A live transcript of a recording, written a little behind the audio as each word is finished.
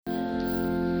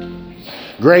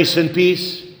Grace and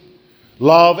peace,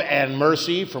 love and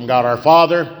mercy from God our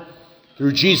Father,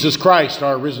 through Jesus Christ,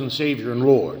 our risen Savior and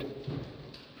Lord.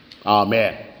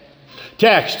 Amen.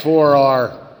 Text for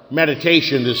our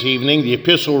meditation this evening, the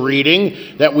epistle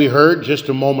reading that we heard just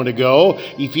a moment ago,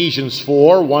 Ephesians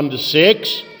 4,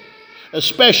 1-6,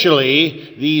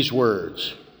 especially these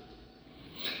words.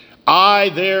 I,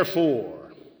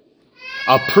 therefore,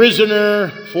 a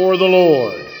prisoner for the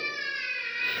Lord,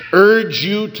 urge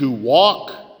you to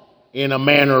walk in a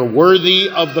manner worthy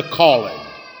of the calling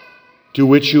to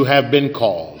which you have been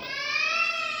called,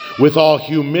 with all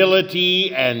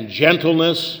humility and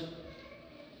gentleness,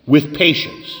 with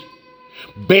patience,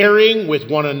 bearing with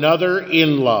one another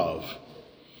in love,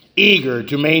 eager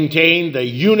to maintain the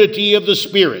unity of the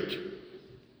Spirit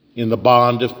in the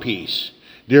bond of peace.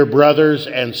 Dear brothers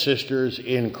and sisters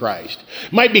in Christ.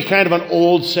 It might be kind of an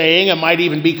old saying. It might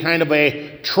even be kind of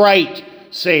a trite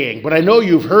saying, but I know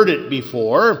you've heard it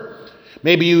before.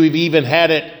 Maybe you've even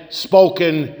had it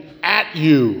spoken at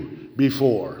you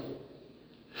before.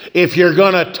 If you're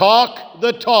going to talk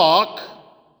the talk,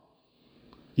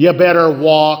 you better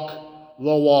walk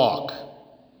the walk.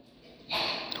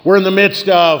 We're in the midst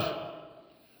of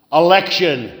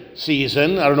election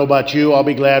season. I don't know about you. I'll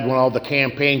be glad when all the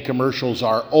campaign commercials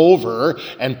are over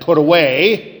and put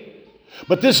away.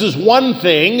 But this is one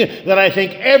thing that I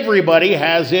think everybody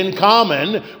has in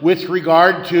common with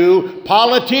regard to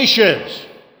politicians.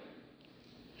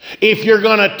 If you're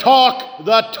going to talk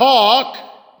the talk,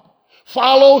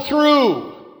 follow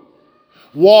through.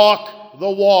 Walk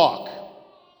the walk.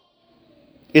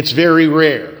 It's very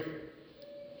rare.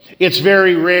 It's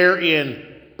very rare in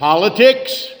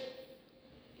politics.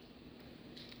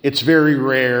 It's very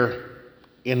rare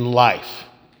in life.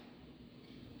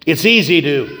 It's easy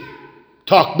to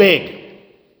talk big.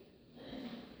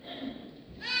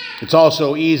 It's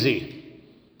also easy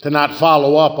to not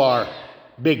follow up our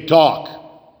big talk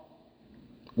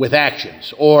with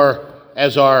actions, or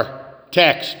as our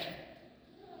text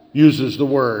uses the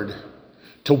word,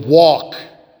 to walk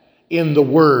in the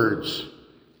words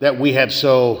that we have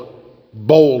so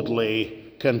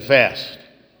boldly confessed.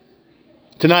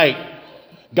 Tonight,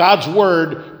 God's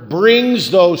word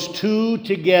brings those two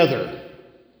together,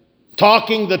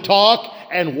 talking the talk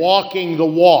and walking the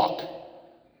walk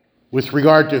with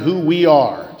regard to who we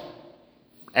are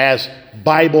as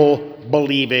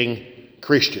Bible-believing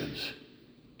Christians.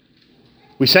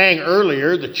 We sang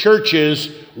earlier, the church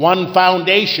is one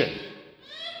foundation.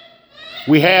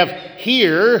 We have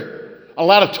here a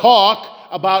lot of talk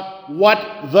about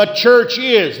what the church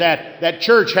is. That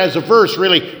church has a verse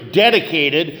really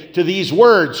dedicated to these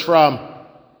words from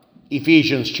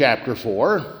Ephesians chapter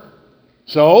 4.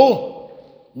 So,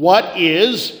 what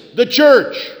is the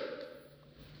church?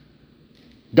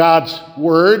 God's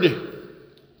word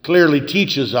clearly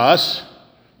teaches us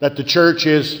that the church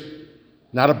is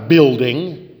not a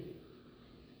building.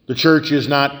 The church is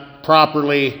not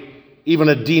properly even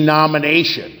a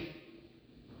denomination.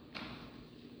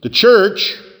 The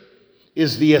church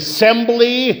is the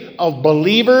assembly of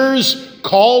believers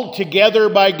called together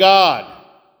by God.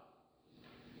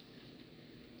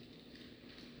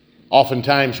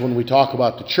 Oftentimes when we talk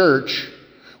about the church,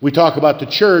 we talk about the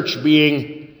church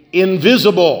being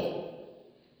invisible.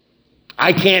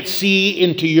 I can't see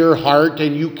into your heart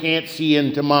and you can't see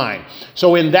into mine.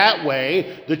 So in that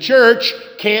way, the church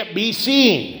can't be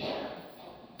seen.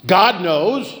 God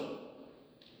knows,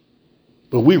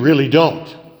 but we really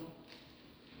don't.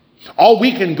 All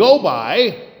we can go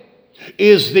by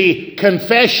is the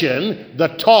confession, the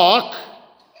talk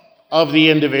of the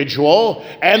individual,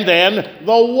 and then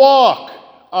the walk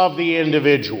of the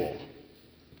individual.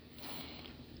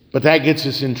 But that gets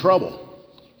us in trouble.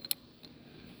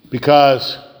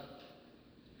 Because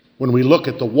when we look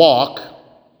at the walk,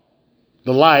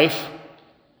 the life,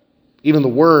 even the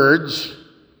words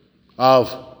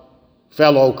of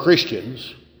fellow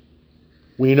Christians,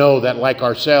 we know that like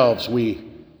ourselves, we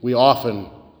often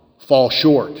fall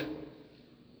short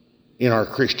in our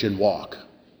Christian walk.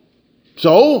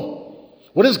 So,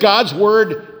 what does God's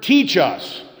word teach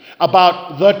us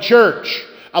about the church,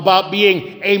 about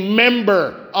being a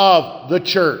member of the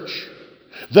church?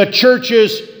 The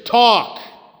church's talk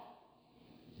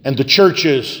and the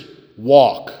church's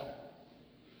walk.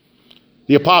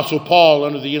 The Apostle Paul,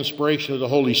 under the inspiration of the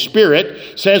Holy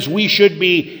Spirit, says we should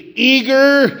be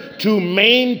eager to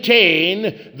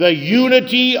maintain the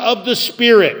unity of the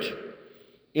Spirit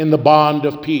in the bond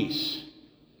of peace.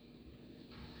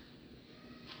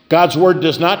 God's word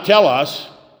does not tell us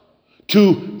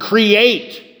to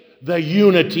create the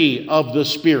unity of the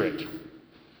Spirit.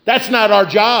 That's not our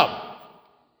job.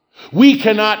 We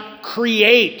cannot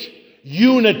create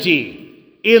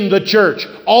unity in the church.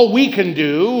 All we can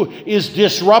do is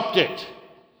disrupt it.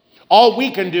 All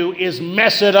we can do is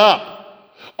mess it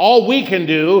up. All we can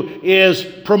do is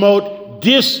promote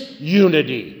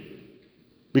disunity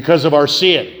because of our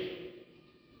sin.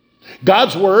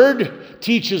 God's word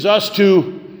teaches us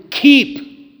to keep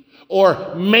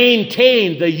or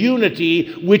maintain the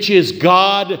unity which is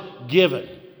God-given.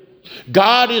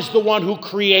 God is the one who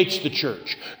creates the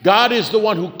church. God is the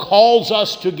one who calls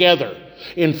us together.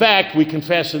 In fact, we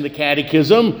confess in the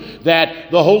Catechism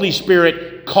that the Holy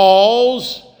Spirit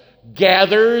calls,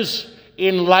 gathers,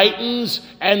 enlightens,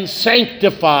 and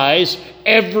sanctifies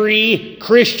every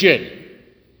Christian.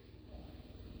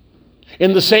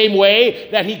 In the same way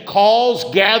that he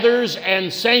calls, gathers,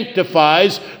 and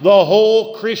sanctifies the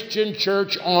whole Christian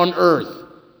church on earth.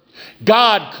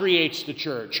 God creates the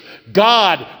church.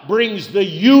 God brings the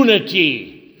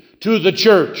unity to the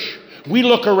church. We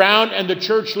look around and the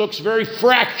church looks very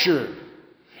fractured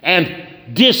and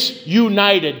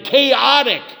disunited,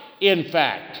 chaotic, in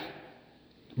fact.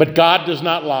 But God does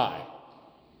not lie.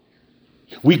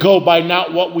 We go by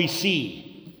not what we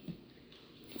see,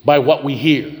 by what we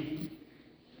hear.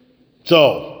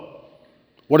 So,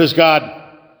 what does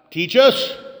God teach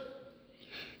us?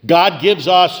 God gives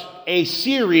us a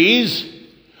series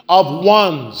of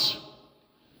ones.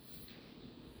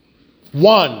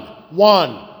 One.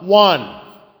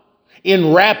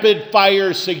 In rapid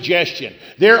fire suggestion.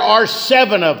 There are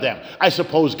 7 of them. I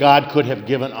suppose God could have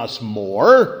given us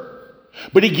more,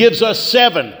 but he gives us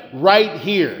 7 right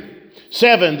here.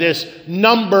 7, this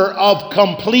number of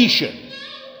completion.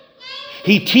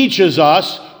 He teaches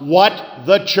us what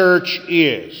the church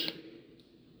is.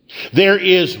 There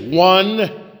is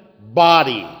one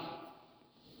body.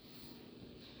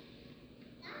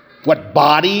 What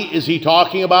body is he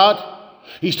talking about?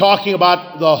 He's talking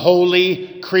about the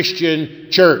holy Christian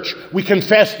church. We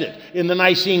confessed it in the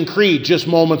Nicene Creed just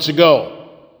moments ago.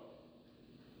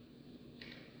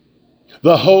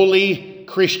 The holy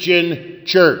Christian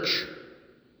church.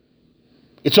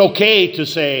 It's okay to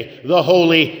say the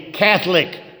Holy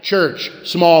Catholic Church,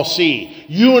 small c.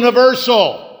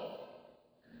 Universal.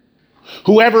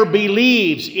 Whoever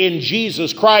believes in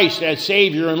Jesus Christ as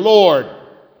Savior and Lord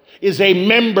is a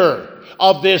member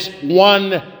of this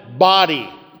one body.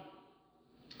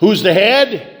 Who's the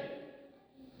head?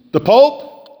 The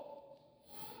Pope?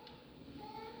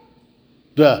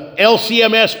 The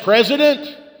LCMS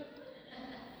president?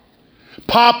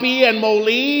 Poppy and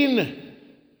Moline?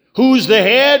 Who's the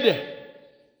head?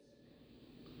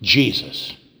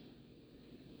 Jesus.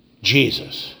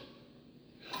 Jesus.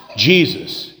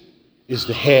 Jesus is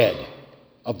the head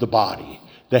of the body,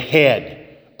 the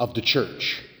head of the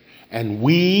church. And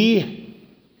we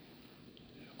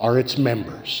are its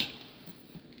members.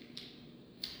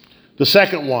 The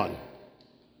second one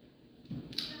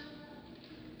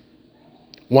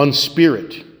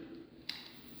Spirit.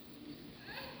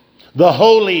 The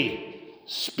Holy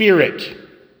Spirit.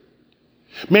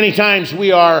 Many times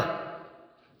we are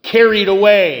carried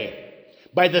away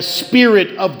by the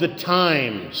spirit of the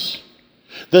times,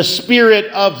 the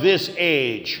spirit of this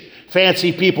age.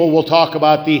 Fancy people will talk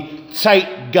about the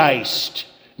zeitgeist,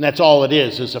 and that's all it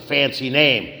is a fancy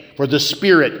name for the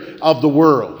spirit of the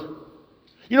world.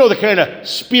 You know the kind of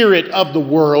spirit of the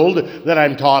world that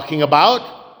I'm talking about?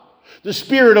 The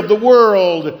spirit of the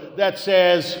world that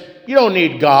says, you don't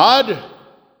need God.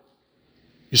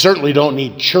 You certainly don't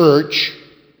need church.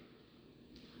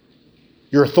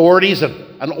 Your authority's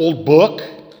an old book.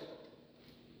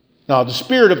 Now, the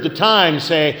spirit of the time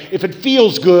say, if it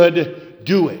feels good,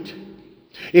 do it.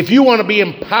 If you want to be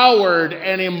empowered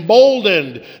and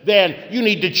emboldened, then you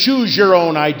need to choose your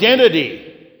own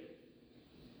identity.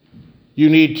 You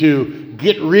need to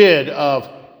get rid of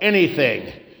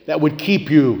anything that would keep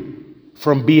you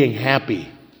from being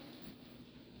happy,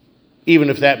 even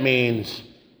if that means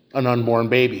an unborn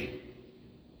baby.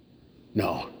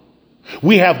 No.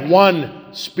 We have one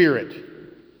Spirit,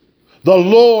 the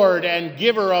Lord and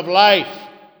giver of life.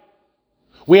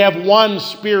 We have one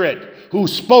Spirit who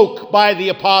spoke by the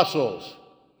apostles.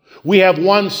 We have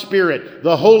one Spirit,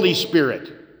 the Holy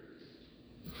Spirit,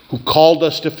 who called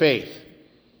us to faith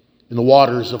in the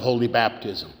waters of holy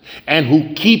baptism and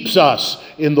who keeps us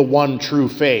in the one true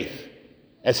faith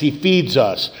as he feeds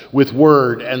us with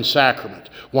word and sacrament.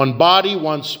 One body,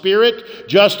 one Spirit,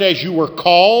 just as you were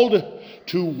called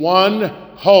to one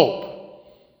hope.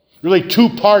 Really 2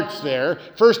 parts there.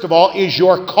 First of all is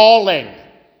your calling.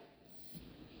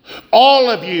 All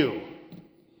of you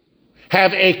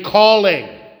have a calling.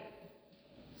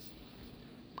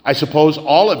 I suppose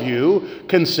all of you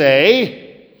can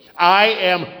say, I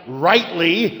am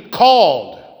rightly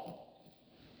called.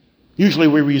 Usually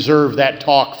we reserve that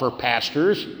talk for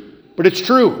pastors, but it's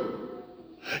true.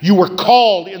 You were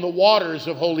called in the waters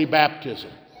of holy baptism.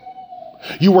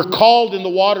 You were called in the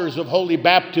waters of holy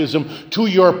baptism to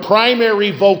your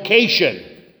primary vocation,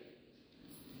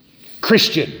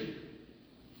 Christian.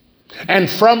 And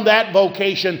from that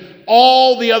vocation,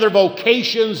 all the other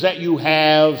vocations that you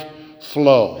have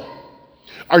flow.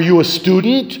 Are you a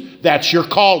student? That's your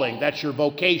calling. That's your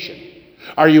vocation.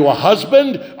 Are you a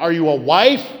husband? Are you a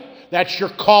wife? That's your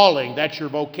calling. That's your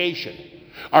vocation.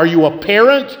 Are you a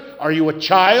parent? Are you a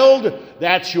child?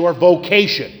 That's your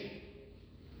vocation.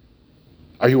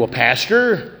 Are you a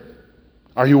pastor?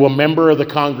 Are you a member of the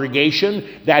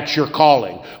congregation? That's your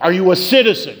calling. Are you a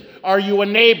citizen? Are you a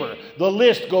neighbor? The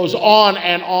list goes on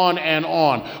and on and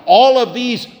on. All of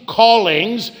these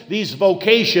callings, these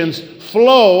vocations,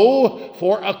 flow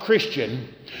for a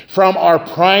Christian from our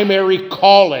primary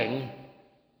calling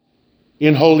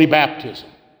in holy baptism,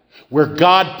 where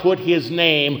God put his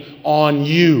name on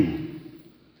you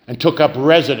and took up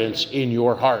residence in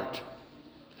your heart.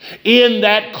 In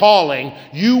that calling,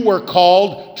 you were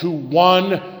called to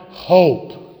one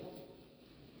hope.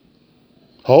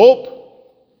 Hope?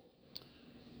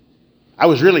 I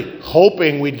was really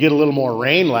hoping we'd get a little more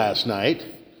rain last night.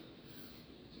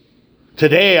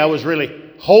 Today, I was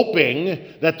really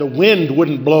hoping that the wind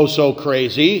wouldn't blow so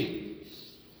crazy.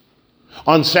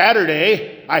 On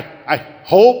Saturday, I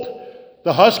hope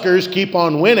the Huskers keep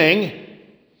on winning.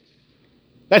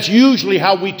 That's usually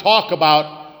how we talk about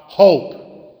hope.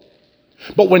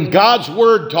 But when God's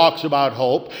Word talks about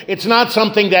hope, it's not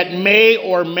something that may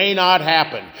or may not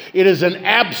happen. It is an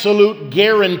absolute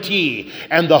guarantee.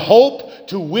 And the hope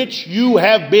to which you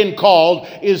have been called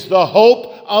is the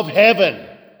hope of heaven.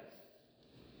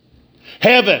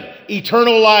 Heaven,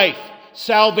 eternal life,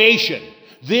 salvation.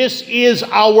 This is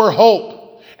our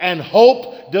hope. And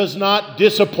hope does not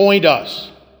disappoint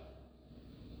us.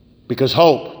 Because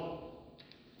hope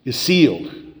is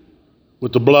sealed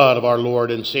with the blood of our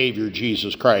Lord and Savior,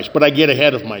 Jesus Christ. But I get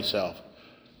ahead of myself.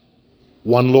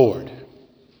 One Lord.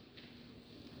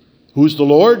 Who's the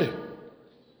Lord?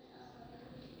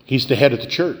 He's the head of the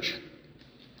church,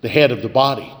 the head of the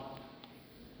body.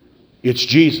 It's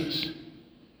Jesus.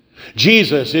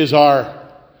 Jesus is our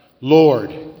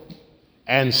Lord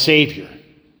and Savior.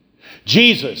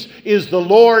 Jesus is the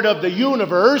Lord of the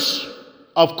universe,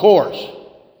 of course.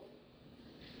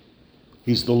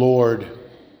 He's the Lord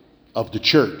of the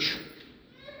church.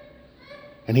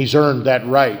 And he's earned that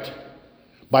right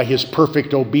by his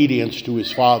perfect obedience to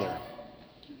his Father,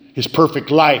 his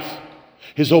perfect life,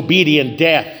 his obedient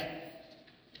death,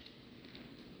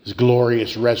 his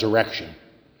glorious resurrection,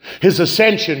 his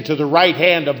ascension to the right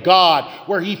hand of God,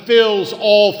 where he fills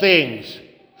all things.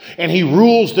 And he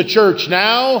rules the church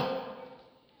now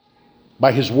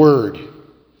by his word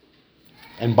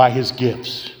and by his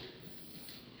gifts.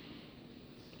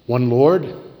 One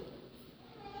Lord,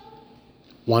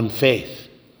 one faith.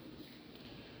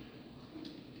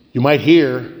 You might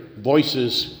hear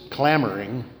voices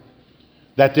clamoring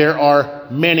that there are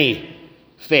many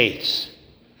faiths,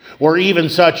 or even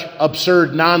such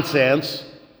absurd nonsense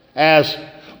as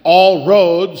all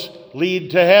roads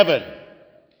lead to heaven.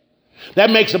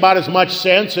 That makes about as much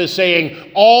sense as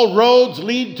saying all roads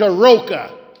lead to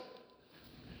Roca.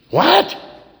 What?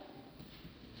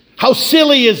 How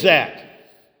silly is that?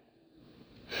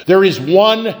 There is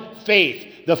one faith.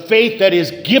 The faith that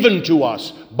is given to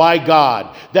us by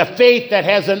God. The faith that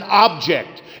has an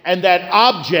object. And that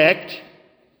object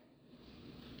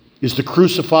is the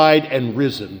crucified and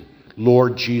risen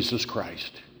Lord Jesus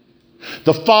Christ.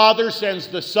 The Father sends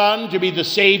the Son to be the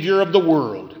Savior of the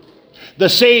world. The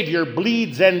Savior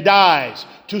bleeds and dies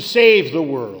to save the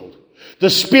world. The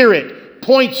Spirit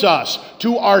points us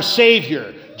to our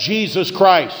Savior, Jesus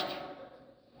Christ.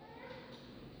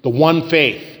 The one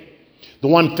faith. The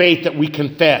one faith that we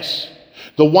confess.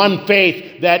 The one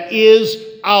faith that is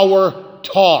our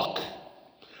talk,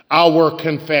 our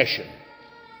confession.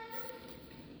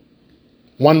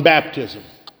 One baptism.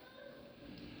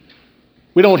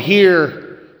 We don't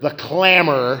hear the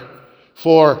clamor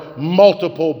for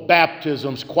multiple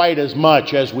baptisms quite as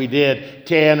much as we did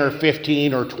 10 or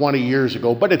 15 or 20 years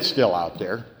ago, but it's still out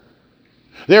there.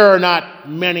 There are not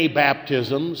many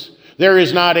baptisms. There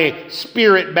is not a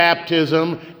spirit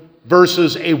baptism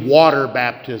versus a water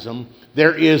baptism.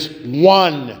 There is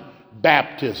one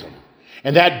baptism.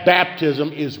 And that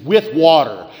baptism is with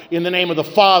water in the name of the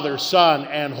Father, Son,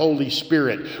 and Holy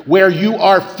Spirit, where you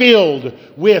are filled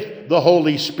with the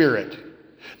Holy Spirit.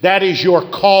 That is your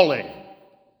calling.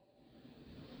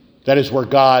 That is where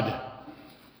God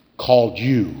called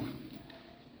you.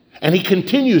 And he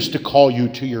continues to call you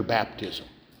to your baptism.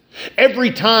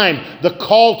 Every time the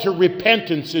call to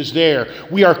repentance is there,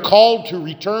 we are called to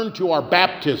return to our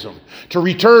baptism, to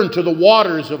return to the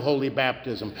waters of holy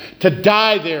baptism, to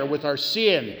die there with our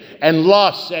sin and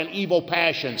lusts and evil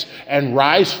passions, and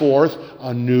rise forth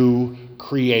a new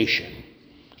creation,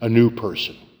 a new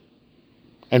person.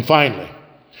 And finally,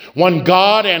 one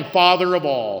God and Father of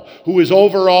all, who is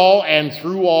over all and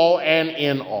through all and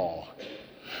in all.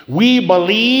 We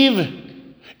believe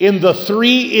in the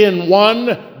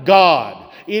three-in-one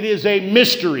God. It is a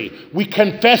mystery. We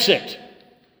confess it.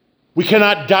 We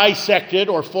cannot dissect it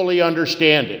or fully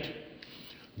understand it.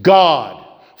 God,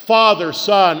 Father,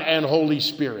 Son, and Holy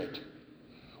Spirit.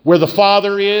 Where the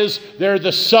Father is, there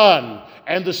the Son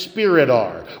and the Spirit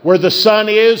are. Where the Son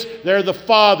is, there the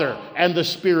Father and the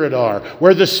Spirit are.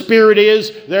 Where the Spirit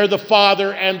is, there the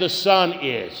Father and the Son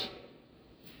is.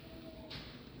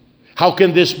 How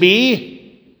can this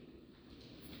be?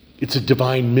 It's a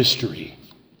divine mystery.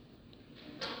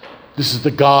 This is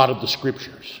the God of the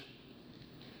Scriptures.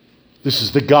 This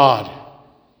is the God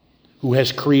who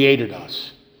has created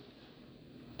us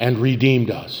and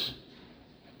redeemed us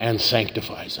and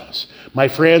sanctifies us. My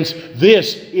friends,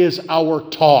 this is our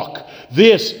talk.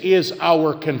 This is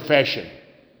our confession.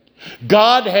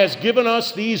 God has given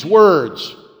us these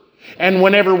words, and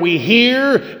whenever we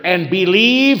hear and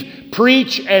believe,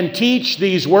 preach and teach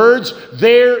these words,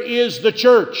 there is the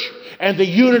church, and the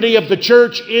unity of the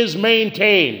church is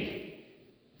maintained.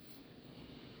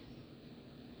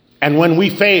 And when we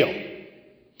fail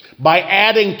by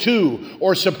adding to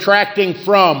or subtracting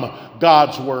from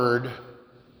God's word,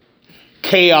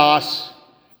 chaos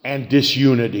and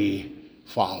disunity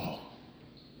follow.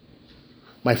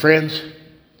 My friends,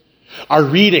 our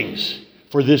readings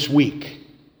for this week,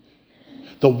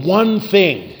 the one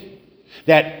thing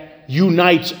that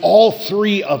unites all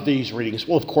three of these readings,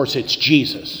 well, of course, it's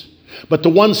Jesus, but the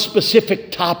one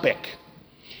specific topic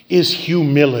is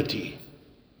humility.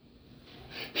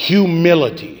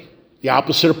 Humility, the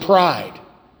opposite of pride.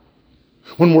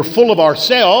 When we're full of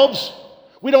ourselves,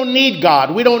 we don't need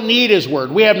God. We don't need His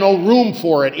Word. We have no room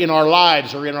for it in our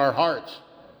lives or in our hearts.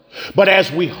 But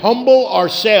as we humble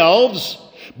ourselves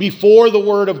before the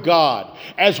Word of God,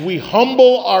 as we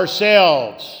humble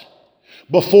ourselves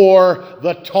before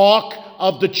the talk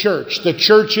of the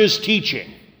church's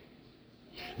teaching,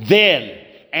 then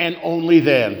and only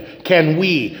then can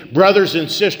we, brothers and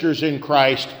sisters in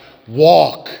Christ,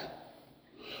 walk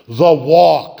the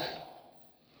walk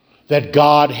that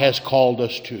God has called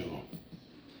us to.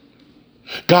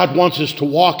 God wants us to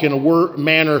walk in a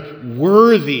manner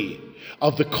worthy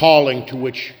of the calling to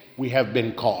which we have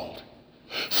been called.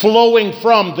 Flowing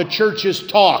from the church's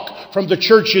talk, from the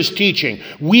church's teaching,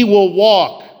 we will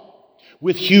walk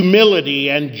with humility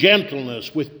and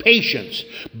gentleness, with patience,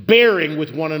 bearing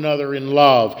with one another in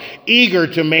love, eager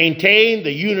to maintain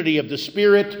the unity of the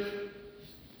Spirit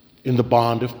in the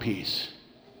bond of peace.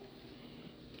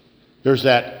 There's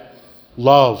that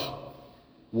love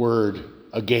word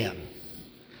again.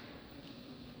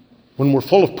 When we're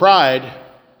full of pride,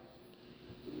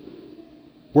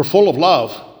 we're full of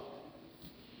love,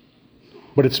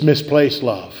 but it's misplaced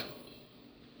love.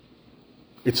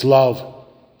 It's love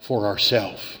for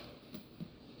ourselves.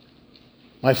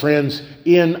 My friends,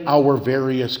 in our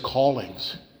various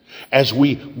callings, as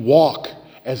we walk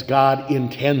as God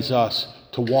intends us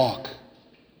to walk,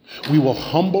 we will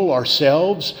humble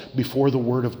ourselves before the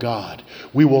Word of God.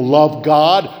 We will love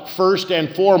God first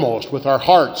and foremost with our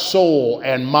heart, soul,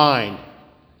 and mind.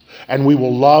 And we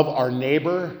will love our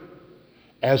neighbor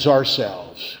as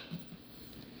ourselves.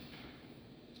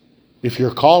 If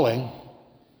your calling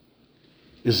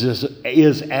is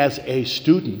as a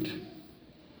student,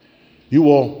 you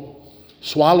will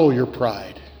swallow your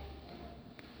pride.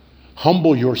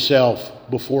 Humble yourself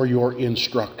before your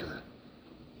instructor.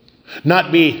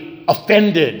 Not be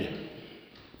offended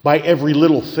by every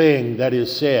little thing that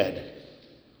is said.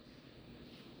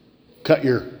 Cut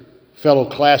your fellow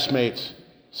classmates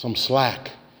some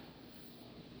slack.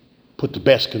 Put the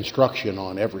best construction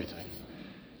on everything.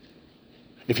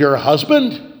 If you're a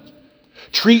husband,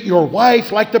 treat your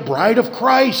wife like the bride of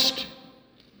Christ.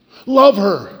 Love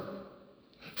her.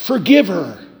 Forgive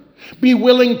her. Be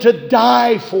willing to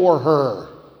die for her.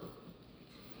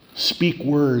 Speak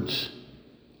words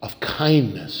of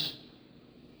kindness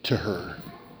to her.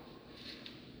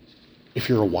 If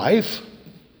you're a wife,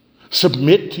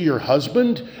 submit to your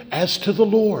husband as to the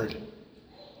Lord.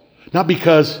 Not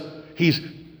because he's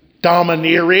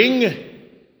domineering,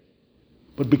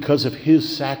 but because of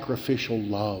his sacrificial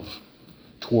love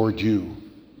toward you.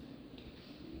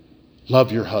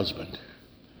 Love your husband.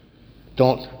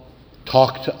 Don't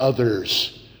talk to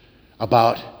others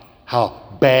about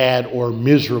how bad or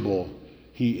miserable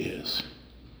he is.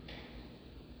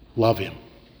 Love him.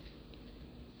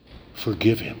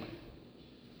 Forgive him.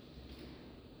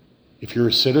 If you're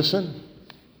a citizen,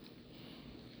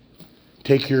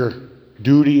 take your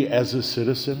duty as a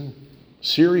citizen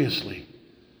seriously.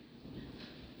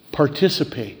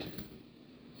 Participate.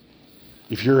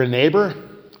 If you're a neighbor,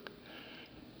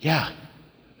 yeah,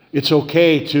 it's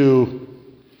okay to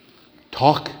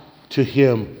talk to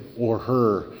him or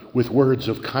her with words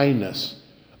of kindness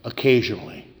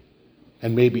occasionally,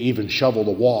 and maybe even shovel the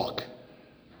walk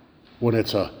when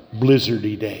it's a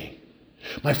blizzardy day.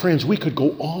 My friends, we could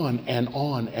go on and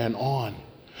on and on.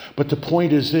 But the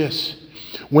point is this: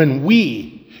 when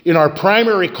we, in our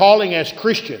primary calling as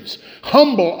Christians,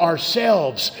 humble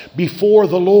ourselves before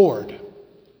the Lord,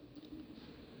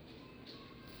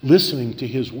 listening to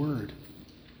his word,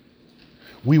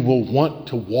 we will want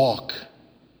to walk,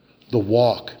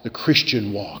 the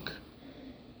Christian walk,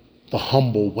 the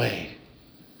humble way.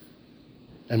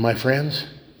 And my friends,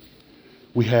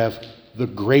 we have the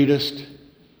greatest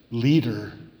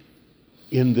leader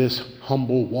in this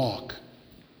humble walk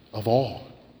of all.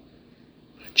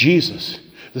 Jesus,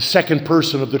 the second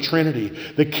person of the Trinity,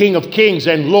 the King of Kings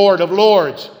and Lord of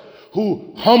Lords,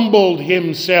 who humbled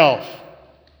himself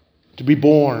to be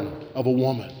born of a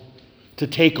woman, to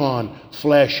take on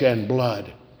flesh and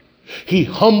blood. He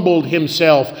humbled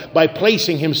himself by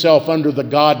placing himself under the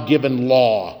God-given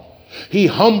law. He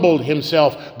humbled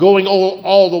himself, going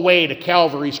all the way to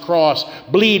Calvary's cross,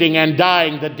 bleeding and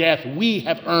dying the death we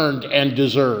have earned and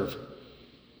deserve.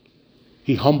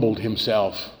 He humbled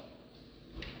himself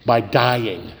by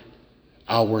dying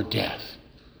our death.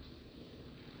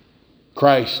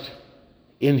 Christ,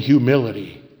 in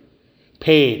humility,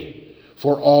 paid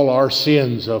for all our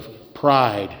sins of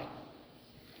pride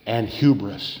and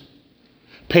hubris,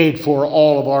 paid for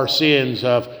all of our sins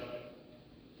of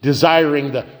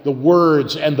desiring the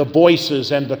words and the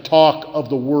voices and the talk of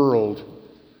the world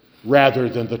rather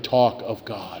than the talk of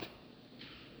God.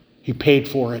 He paid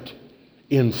for it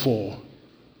in full.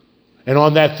 And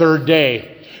on that third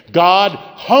day, God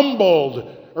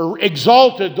humbled or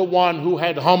exalted the one who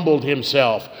had humbled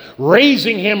himself,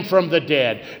 raising him from the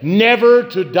dead, never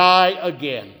to die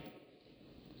again.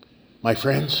 My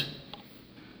friends,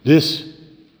 this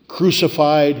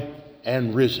crucified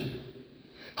and risen,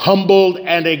 humbled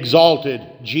and exalted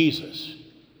Jesus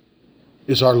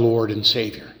is our Lord and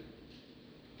Savior.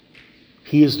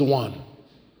 He is the one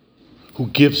who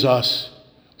gives us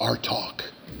our talk.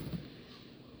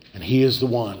 And he is the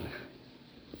one,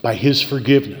 by his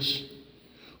forgiveness,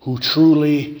 who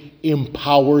truly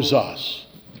empowers us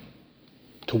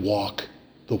to walk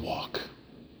the walk.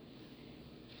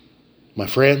 My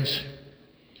friends,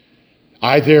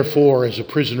 I therefore, as a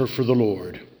prisoner for the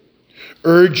Lord,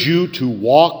 urge you to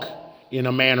walk in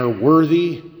a manner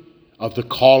worthy of the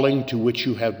calling to which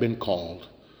you have been called,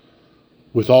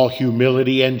 with all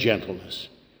humility and gentleness,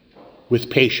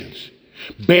 with patience,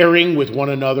 bearing with one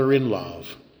another in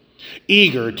love,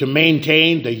 eager to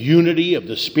maintain the unity of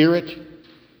the Spirit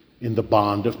in the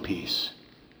bond of peace.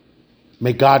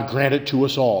 May God grant it to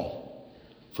us all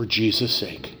for Jesus'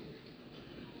 sake.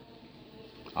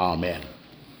 Amen.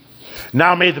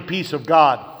 Now may the peace of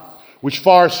God, which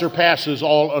far surpasses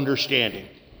all understanding,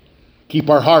 keep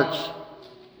our hearts,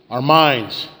 our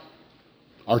minds,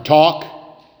 our talk,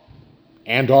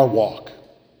 and our walk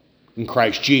in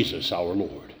Christ Jesus our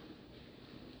Lord.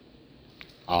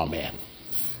 Amen.